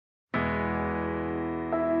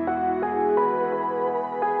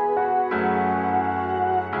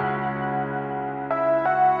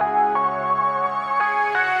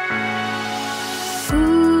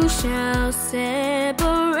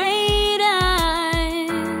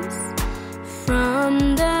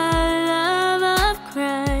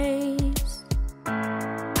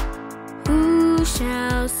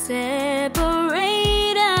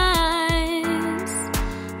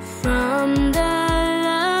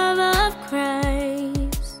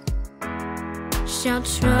shall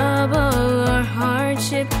trouble or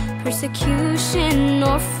hardship, persecution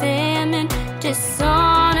or famine,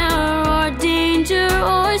 dishonor or danger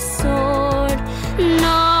or sword.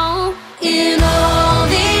 No, in all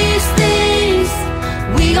these things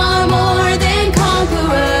we are more than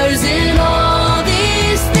conquerors. In all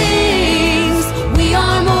these things we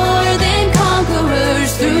are more than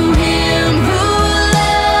conquerors through Him who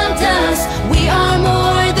loved us. We are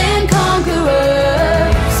more than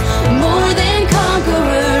conquerors, more than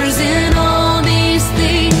conquerors in all these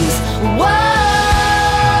things. Whoa.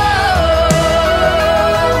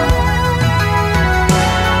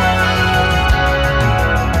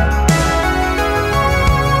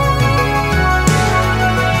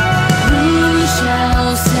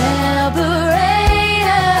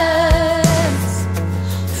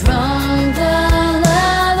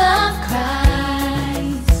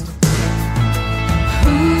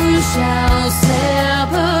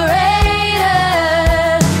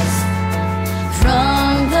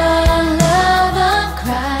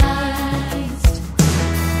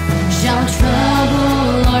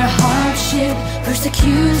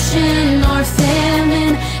 Persecution or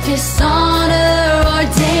famine, dishonor or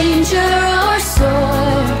danger or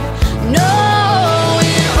sword. No,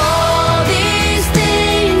 in all these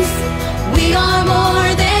things we are more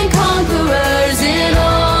than conquerors. In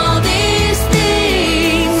all these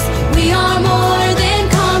things we are more than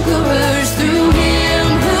conquerors through Him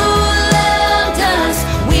who loved us.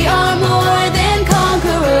 We are more than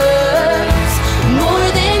conquerors, more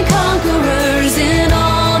than conquerors in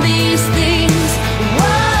all these things.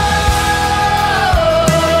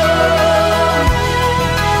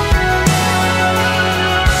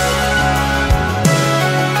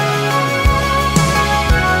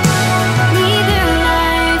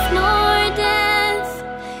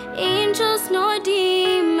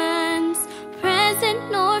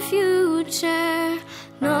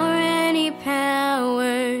 Nor any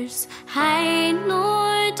powers, height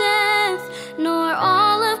nor depth, nor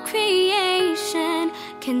all of creation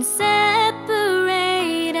can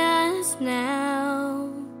separate us now.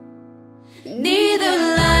 Neither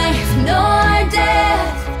life nor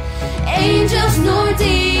death, angels nor